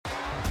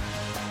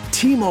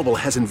T-Mobile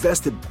has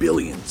invested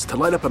billions to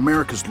light up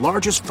America's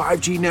largest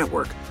 5G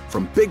network,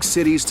 from big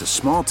cities to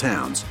small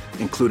towns,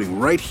 including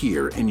right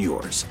here in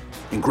yours.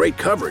 And great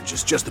coverage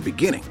is just the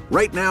beginning.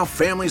 Right now,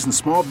 families and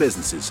small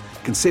businesses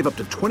can save up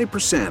to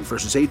 20%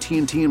 versus AT&T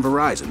and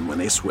Verizon when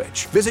they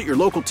switch. Visit your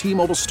local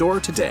T-Mobile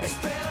store today.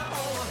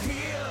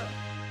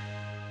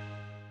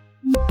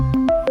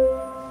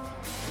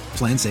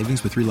 Plan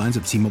savings with 3 lines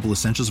of T-Mobile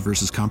Essentials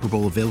versus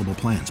comparable available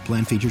plans.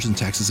 Plan features and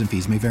taxes and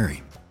fees may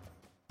vary.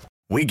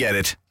 We get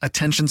it.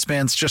 Attention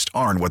spans just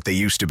aren't what they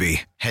used to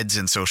be. Heads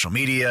in social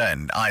media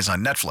and eyes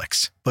on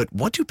Netflix. But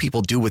what do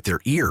people do with their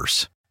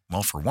ears?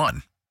 Well, for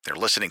one, they're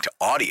listening to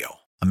audio.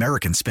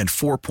 Americans spend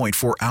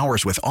 4.4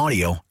 hours with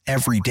audio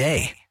every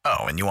day. Oh,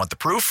 and you want the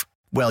proof?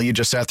 Well, you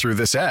just sat through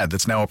this ad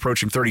that's now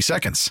approaching 30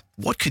 seconds.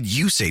 What could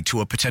you say to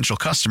a potential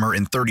customer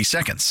in 30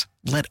 seconds?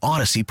 Let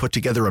Odyssey put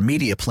together a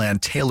media plan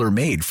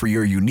tailor-made for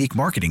your unique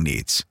marketing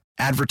needs.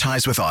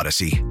 Advertise with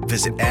Odyssey.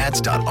 Visit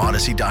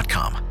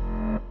ads.odyssey.com.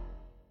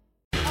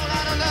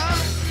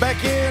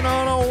 Back in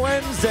on a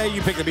Wednesday.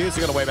 You pick the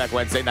music on a Way Back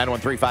Wednesday,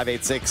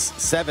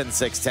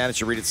 913-586-7610. It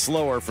should read it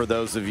slower for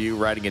those of you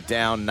writing it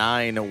down,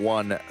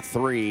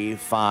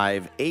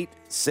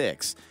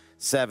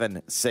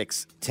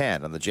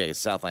 913-586-7610 on the Jay's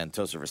Southland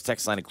Tow Service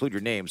text line. Include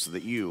your name so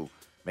that you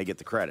may get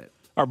the credit.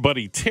 Our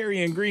buddy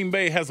Terry in Green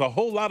Bay has a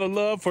whole lot of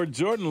love for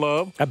Jordan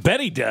Love. I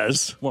bet he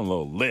does. One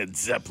little Led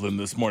Zeppelin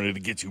this morning to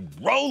get you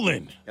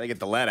rolling. Gotta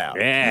get the lead out.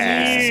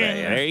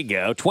 Yeah, there you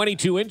go.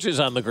 22 inches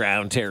on the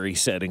ground, Terry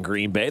said in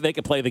Green Bay. They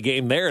could play the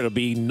game there. It'll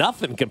be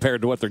nothing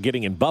compared to what they're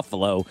getting in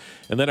Buffalo.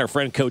 And then our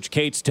friend Coach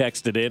Cates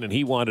texted in, and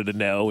he wanted to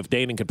know if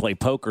Danon could play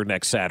poker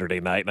next Saturday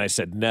night. And I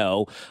said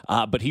no.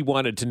 But he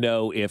wanted to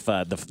know if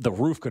the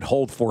roof could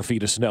hold 4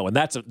 feet of snow. And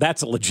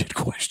that's a legit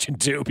question,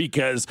 too,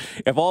 because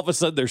if all of a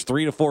sudden there's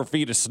 3 to 4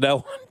 feet of snow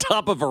on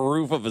top of a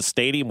roof of a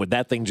stadium, would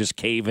that thing just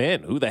cave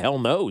in? Who the hell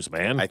knows,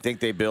 man? I think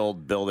they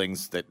build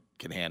buildings that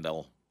can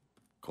handle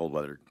cold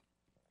weather,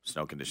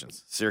 snow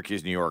conditions.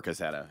 Syracuse, New York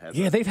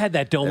they've had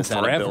that dome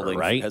forever,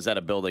 right? Has had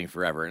a building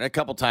forever. And a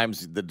couple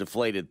times the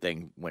deflated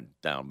thing went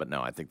down, but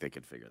no, I think they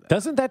could figure that out.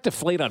 Doesn't that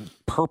deflate on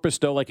purpose,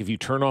 though? Like if you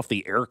turn off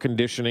the air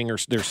conditioning or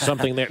there's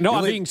something there? No,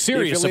 I'm being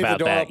serious about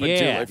that.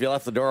 If you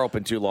left the door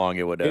open too long,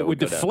 it would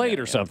deflate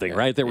or something,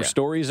 right? There were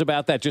stories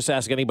about that. Just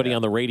ask anybody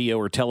on the radio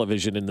or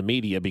television in the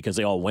media because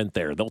they all went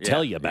there. They'll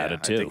tell you about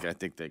it, too. I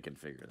think they can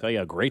figure that out. Tell you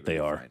how great they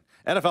are. Fine.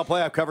 NFL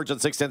playoff coverage on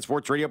 610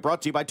 Sports Radio,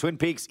 brought to you by Twin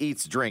Peaks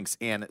Eats, Drinks,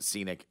 and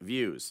Scenic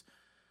Views.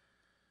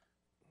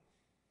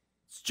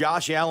 It's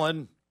Josh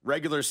Allen,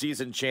 regular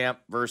season champ,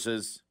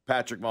 versus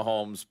Patrick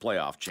Mahomes,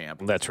 playoff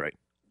champ. That's right.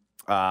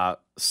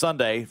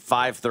 Sunday,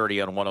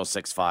 5:30 on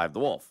 106.5 The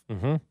Wolf.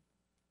 Mm-hmm.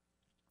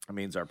 That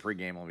means our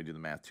pregame, let me do the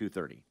math,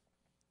 2:30.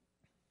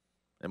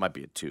 It might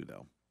be at 2,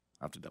 though.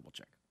 I'll have to double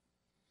check.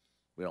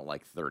 We don't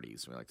like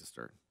 30s. We like to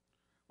start.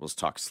 We'll just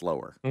talk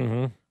slower.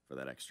 Mm-hmm. For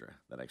that extra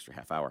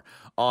half hour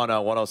on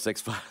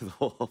 106.5 The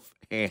Wolf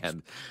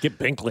and get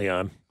Binkley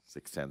on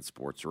 610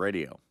 Sports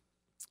Radio.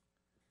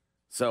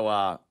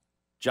 So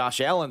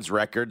Josh Allen's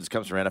record, this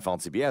comes from NFL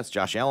and CBS.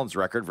 Josh Allen's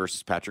record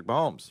versus Patrick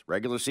Mahomes,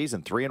 regular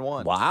season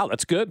 3-1. Wow,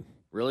 that's good.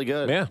 Really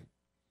good. Yeah.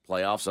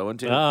 Playoffs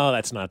 0-2. Oh,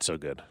 that's not so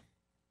good.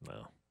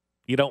 No,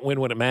 you don't win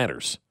when it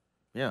matters.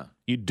 Yeah,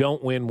 you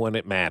don't win when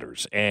it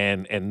matters,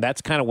 and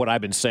that's kind of what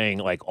I've been saying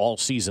like all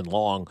season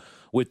long.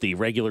 With the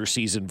regular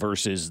season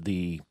versus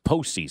the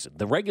postseason.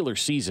 The regular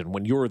season,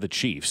 when you're the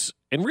Chiefs,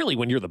 and really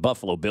when you're the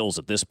Buffalo Bills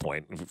at this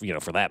point,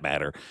 for that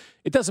matter,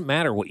 it doesn't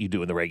matter what you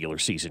do in the regular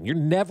season. You're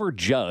never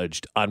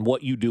judged on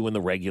what you do in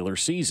the regular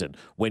season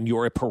when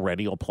you're a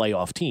perennial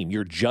playoff team.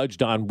 You're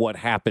judged on what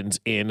happens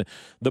in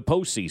the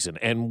postseason.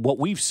 And what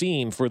we've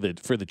seen for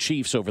the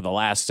Chiefs over the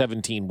last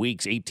 17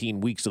 weeks,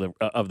 18 weeks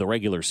of the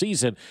regular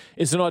season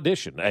is an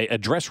audition, a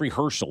dress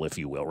rehearsal, if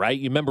you will, right?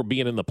 You remember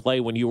being in the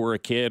play when you were a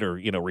kid, or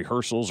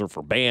rehearsals, or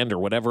for band or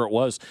whatever it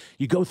was.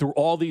 You go through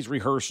all these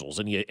rehearsals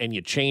and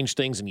you change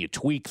things and you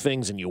tweak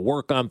things and you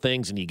work on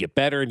things and you get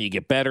better and you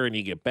get better and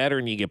you get better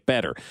and you get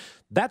better.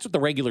 That's what the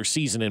regular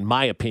season, in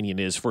my opinion,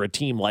 is for a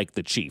team like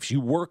the Chiefs. You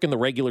work in the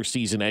regular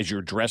season as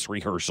your dress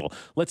rehearsal.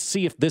 Let's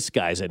see if this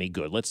guy's any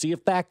good. Let's see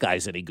if that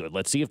guy's any good.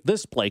 Let's see if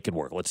this play can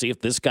work. Let's see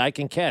if this guy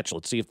can catch.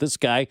 Let's see if this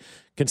guy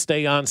can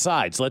stay on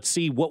sides. Let's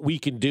see what we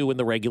can do in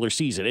the regular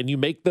season. And you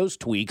make those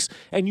tweaks,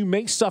 and you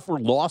may suffer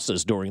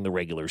losses during the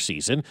regular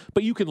season,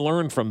 but you can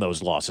learn from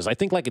those losses. I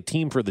think like a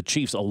team for the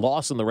Chiefs, a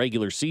loss in the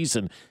regular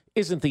season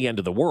isn't the end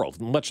of the world,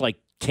 much like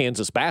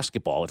Kansas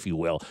basketball, if you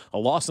will. A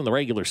loss in the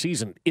regular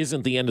season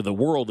isn't the end of the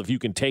world if you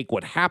can take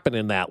what happened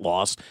in that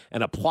loss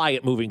and apply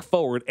it moving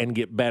forward and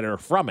get better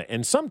from it.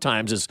 And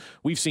sometimes, as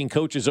we've seen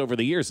coaches over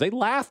the years, they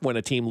laugh when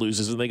a team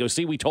loses and they go,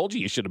 see, we told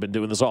you should have been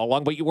doing this all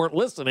along, but you weren't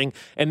listening,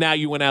 and now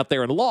you went out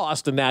there and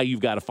lost, and now you've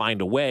got to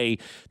find a way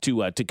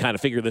to kind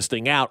of figure this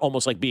thing out,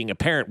 almost like being a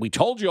parent. We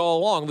told you all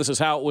along this is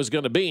how it was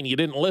going to be, and you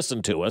didn't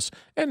listen to us,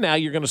 and now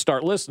you're going to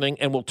start listening,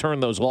 and we'll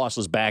turn those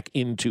losses back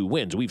into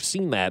wins. We've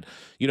seen that,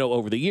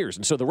 over the years.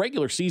 And so the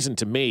regular season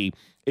to me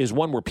is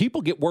one where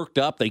people get worked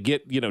up, they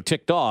get,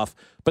 ticked off,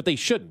 but they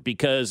shouldn't,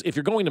 because if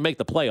you're going to make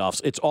the playoffs,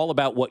 it's all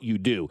about what you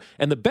do.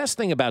 And the best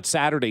thing about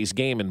Saturday's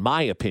game, in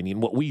my opinion,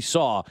 what we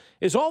saw,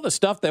 is all the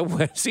stuff that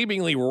went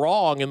seemingly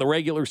wrong in the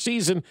regular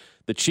season.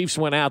 The Chiefs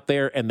went out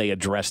there and they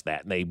addressed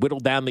that, and they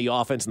whittled down the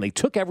offense, and they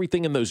took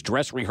everything in those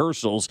dress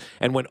rehearsals,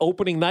 and when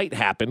opening night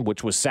happened,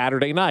 which was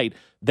Saturday night,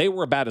 they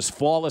were about as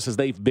flawless as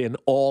they've been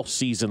all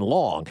season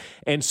long.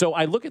 And so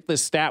I look at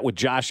this stat with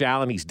Josh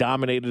Allen. He's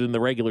dominated in the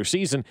regular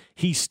season.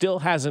 He still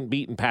hasn't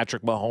beaten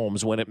Patrick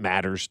Mahomes when it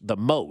matters the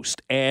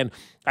most. And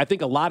I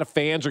think a lot of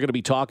fans are going to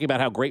be talking about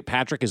how great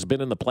Patrick has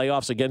been in the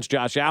playoffs against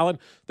Josh Allen.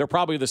 They're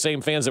probably the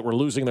same fans that were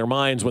losing their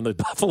minds when the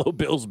Buffalo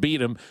Bills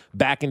beat him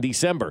back in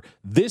December.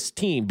 This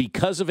team,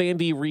 because of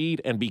Andy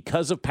Reid and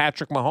because of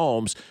Patrick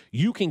Mahomes,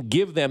 you can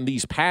give them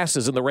these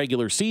passes in the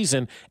regular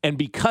season, and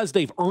because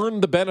they've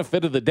earned the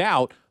benefit of the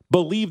doubt,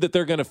 believe that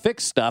they're going to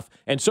fix stuff.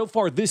 And so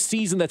far this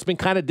season, that's been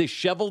kind of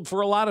disheveled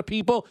for a lot of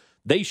people.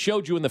 They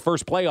showed you in the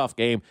first playoff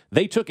game,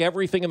 they took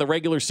everything in the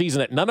regular season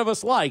that none of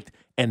us liked,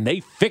 and they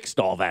fixed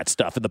all that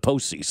stuff in the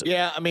postseason.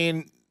 Yeah, I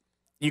mean,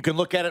 you can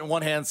look at it in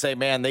one hand and say,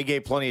 man, they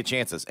gave plenty of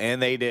chances, and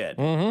they did.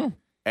 Mm-hmm.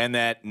 And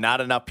that not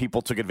enough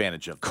people took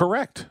advantage of them.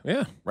 Correct,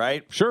 yeah.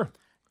 Right? Sure.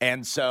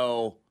 And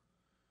so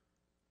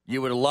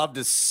you would love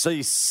to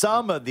see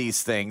some of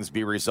these things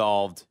be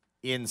resolved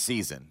in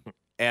season.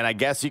 And I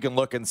guess you can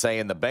look and say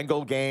in the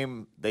Bengal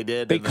game, they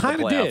did. They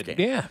kind of did,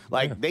 game.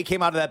 yeah. They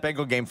came out of that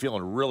Bengal game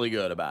feeling really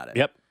good about it.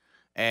 Yep.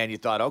 And you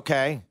thought,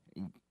 okay,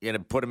 you're going to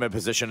put them in a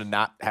position to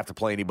not have to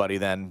play anybody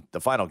then the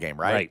final game,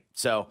 right? Right.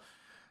 So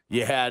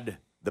you had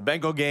the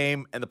Bengal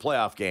game and the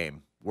playoff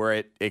game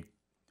where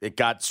it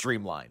got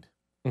streamlined.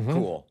 Mm-hmm.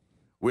 Cool.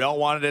 We all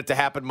wanted it to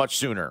happen much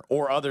sooner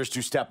or others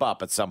to step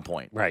up at some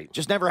point. Right.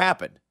 Just never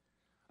happened.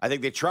 I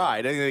think they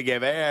tried. I think they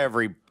gave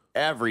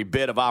every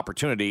bit of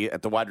opportunity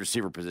at the wide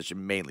receiver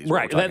position, mainly.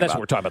 Right. That's what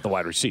we're talking about, the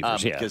wide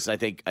receivers, yeah. Because I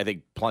think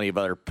plenty of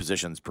other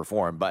positions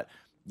perform, but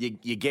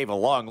you gave a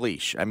long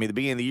leash. I mean, the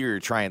beginning of the year, you're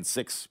trying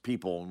 6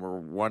 people, and we're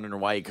wondering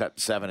why you cut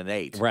 7 and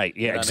 8. Right.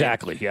 Yeah.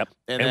 Exactly. I mean? Yep.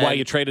 And then, why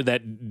you traded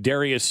that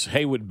Darius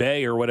Haywood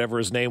Bay or whatever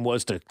his name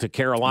was to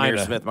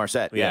Carolina.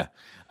 Smith-Marset. Yeah.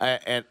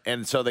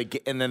 And so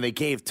then they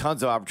gave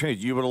tons of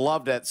opportunities. You would have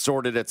loved that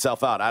sorted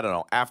itself out, I don't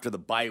know, after the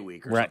bye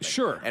week or something.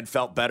 Sure. And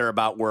felt better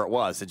about where it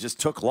was. It just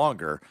took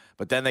longer.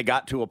 But then they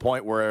got to a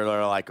point where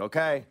they're like,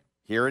 okay,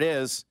 here it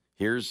is.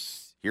 Here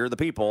are the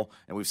people.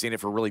 And we've seen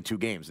it for really 2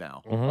 games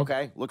now. Mm-hmm.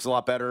 Okay, looks a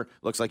lot better.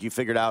 Looks like you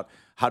figured out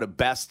how to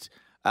best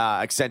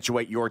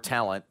accentuate your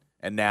talent.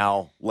 And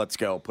now let's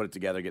go put it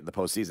together, get in the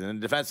postseason. And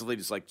defensively,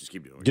 just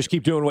keep doing it. Just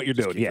keep doing what you're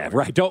doing. Yeah,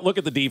 right. Don't look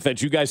at the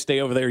defense. You guys stay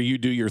over there. You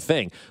do your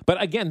thing.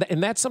 But again,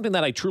 and that's something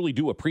that I truly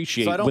do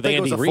appreciate with Andy Reid. So I don't think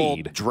it was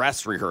a full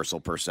dress rehearsal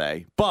per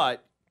se.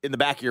 But in the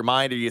back of your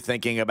mind, are you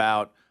thinking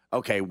about,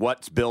 okay,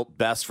 what's built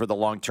best for the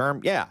long term?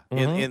 Yeah.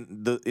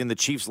 Mm-hmm. In the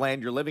Chiefs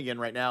land you're living in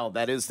right now,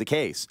 that is the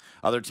case.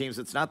 Other teams,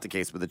 it's not the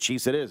case, but the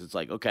Chiefs it is. It's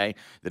like, okay,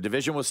 the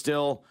division was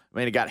still,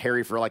 it got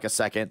hairy for like a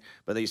second,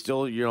 but they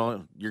still,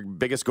 your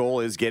biggest goal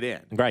is get in.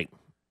 Right.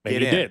 And you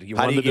did. You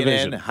won the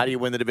division. How do you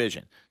win the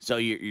division? So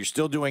you're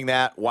still doing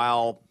that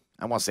while,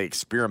 I want to say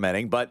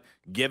experimenting, but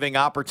giving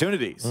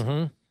opportunities.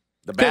 Mm-hmm.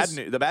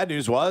 The bad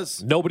news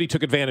was nobody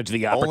took advantage of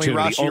the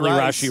opportunity. Only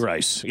Rashee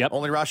Rice. Yep.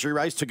 Only Rashee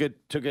Rice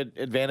took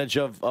advantage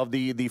of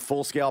the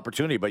full scale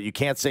opportunity. But you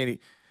can't say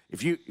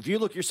if you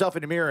look yourself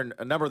in the mirror and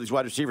a number of these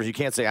wide receivers, you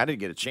can't say I didn't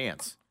get a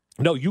chance.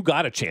 No, you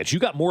got a chance. You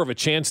got more of a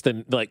chance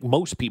than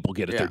most people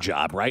get at their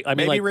job, right? I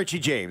mean, maybe Richie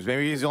James.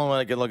 Maybe he's the only one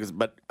that can look.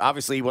 But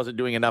obviously, he wasn't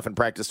doing enough in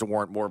practice to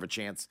warrant more of a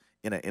chance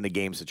in a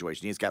game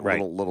situation. He's got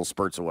little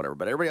spurts or whatever.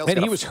 But everybody else, and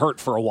he was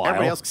hurt for a while.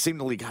 Everybody else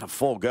seemingly got a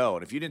full go.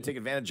 And if you didn't take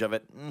advantage of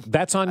it,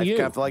 that's on you.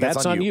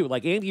 That's on you.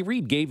 Like Andy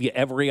Reid gave you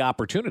every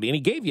opportunity, and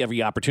he gave you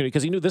every opportunity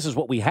because he knew this is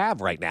what we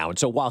have right now. And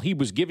so while he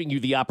was giving you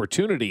the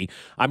opportunity,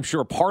 I'm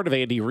sure part of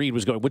Andy Reid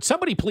was going, "Would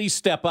somebody please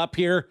step up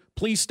here?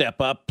 Please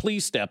step up.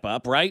 Please step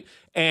up." Right?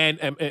 And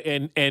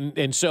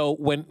so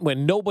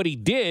when nobody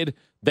did,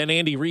 then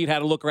Andy Reid had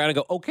to look around and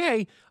go,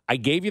 "Okay, I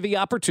gave you the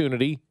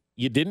opportunity.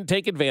 You didn't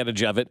take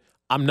advantage of it.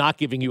 I'm not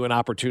giving you an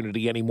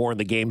opportunity anymore in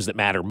the games that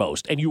matter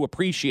most." And you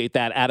appreciate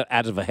that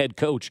as of a head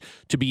coach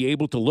to be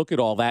able to look at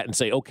all that and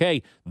say,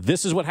 okay,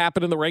 this is what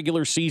happened in the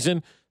regular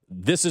season.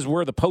 This is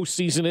where the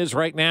postseason is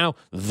right now.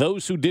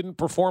 Those who didn't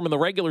perform in the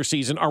regular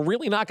season are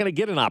really not going to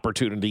get an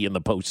opportunity in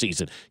the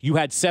postseason. You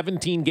had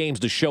 17 games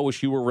to show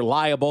us you were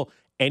reliable,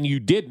 and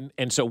you didn't.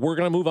 And so we're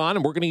going to move on,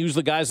 and we're going to use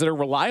the guys that are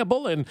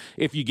reliable. And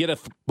if you get a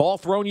ball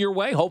thrown your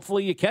way,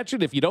 hopefully you catch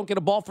it. If you don't get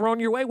a ball thrown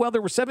your way, well,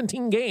 there were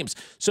 17 games.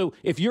 So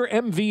if you're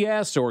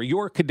MVS or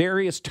you're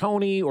Kadarius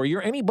Toney or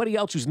you're anybody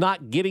else who's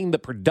not getting the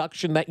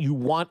production that you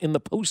want in the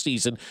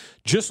postseason,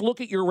 just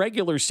look at your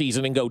regular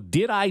season and go,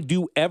 did I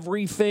do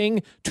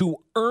everything to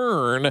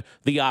earn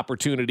the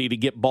opportunity to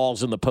get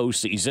balls in the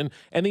postseason?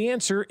 And the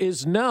answer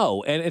is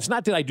no. And it's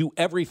not that I do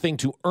everything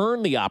to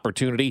earn the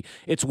opportunity.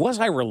 It's, was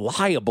I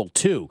reliable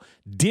too?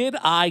 Did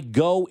I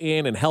go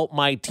in and help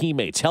my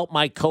teammates, help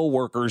my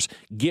coworkers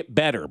get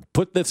better,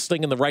 put this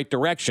thing in the right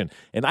direction?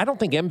 And I don't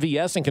think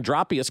MVS and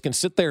Kondropius can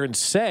sit there and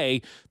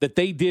say that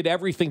they did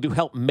everything to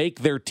help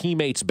make their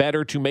teammates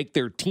better, to make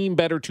their team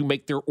better, to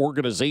make their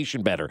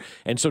organization better.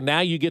 And so now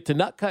you get to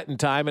nut cutting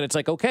time, and it's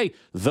like, okay,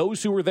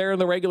 those who were there in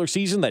the regular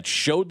season that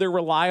showed they're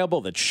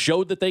reliable, that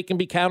showed that they can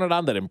be counted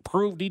on, that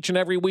improved each and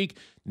every week,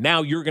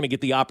 now you're going to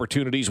get the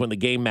opportunities when the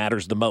game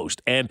matters the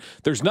most. And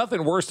there's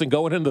nothing worse than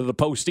going into the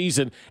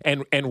postseason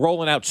and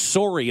rolling out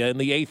Soria in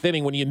the 8th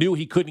inning when you knew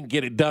he couldn't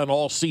get it done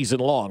all season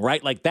long,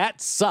 right? Like,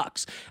 that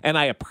sucks. And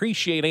I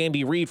appreciate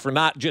Andy Reid for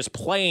not just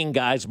playing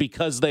guys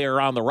because they are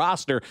on the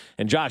roster.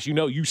 And Josh, you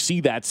know, you see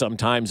that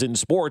sometimes in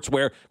sports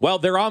where, well,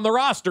 they're on the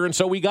roster and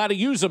so we got to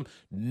use them.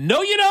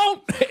 No, you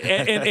don't.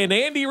 and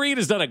Andy Reid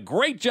has done a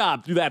great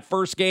job through that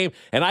first game.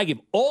 And I give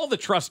all the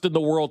trust in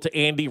the world to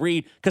Andy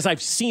Reid because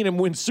I've seen him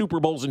win Super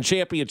Bowls and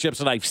championships,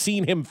 and I've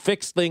seen him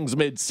fix things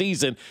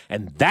mid-season,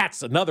 and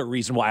that's another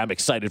reason why I'm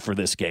excited for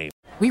this game.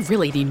 We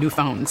really need new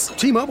phones.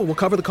 T-Mobile will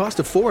cover the cost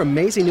of 4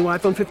 amazing new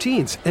iPhone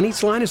 15s, and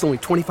each line is only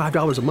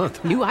 $25 a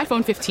month. New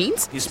iPhone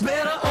 15s? It's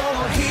better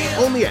over here.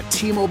 Only at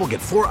T-Mobile, get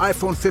 4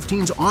 iPhone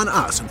 15s on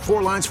us and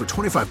 4 lines for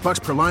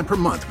 $25 per line per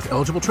month with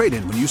eligible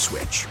trade-in when you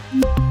switch.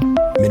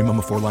 Minimum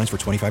of 4 lines for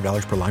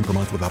 $25 per line per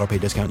month with autopay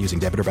discount using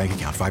debit or bank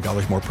account.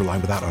 $5 more per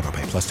line without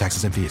autopay, plus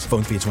taxes and fees.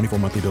 Phone fee at 24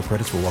 monthly bill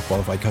credits for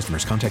well-qualified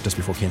customers. Contact us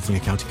before canceling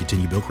account to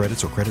continue bill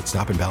credits or credit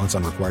stop and balance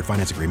on required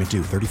finance agreement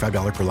due.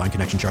 $35 per line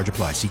connection charge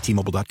applies. See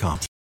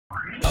T-Mobile.com.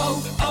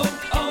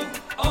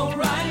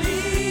 O'Reilly.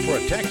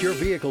 Protect your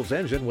vehicle's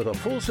engine with a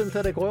full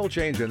synthetic oil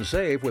change and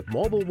save with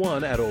Mobile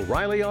One at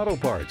O'Reilly Auto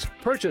Parts.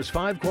 Purchase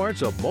 5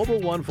 quarts of Mobile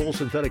One full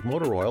synthetic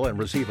motor oil and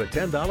receive a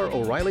 $10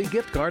 O'Reilly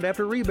gift card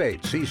after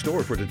rebate. See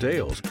store for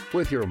details.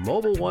 With your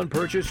Mobile One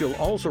purchase, you'll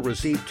also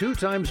receive 2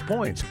 times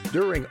points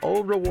during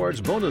O Rewards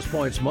Bonus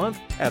Points Month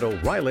at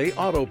O'Reilly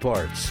Auto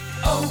Parts.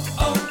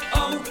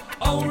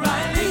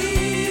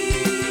 O'Reilly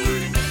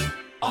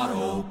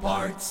Auto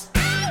Parts.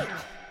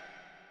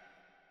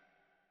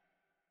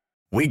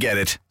 We get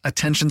it.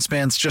 Attention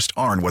spans just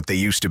aren't what they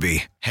used to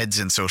be. Heads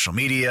in social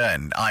media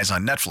and eyes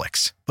on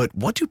Netflix. But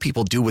what do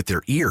people do with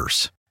their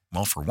ears?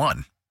 Well, for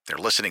one, they're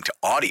listening to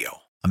audio.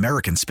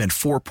 Americans spend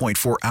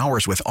 4.4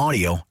 hours with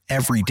audio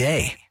every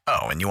day.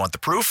 Oh, and you want the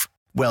proof?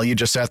 Well, you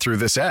just sat through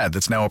this ad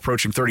that's now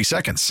approaching 30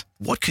 seconds.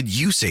 What could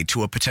you say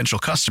to a potential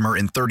customer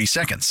in 30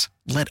 seconds?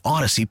 Let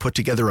Odyssey put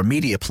together a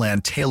media plan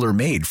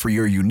tailor-made for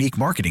your unique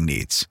marketing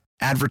needs.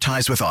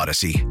 Advertise with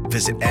Odyssey.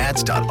 Visit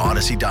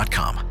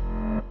ads.odyssey.com.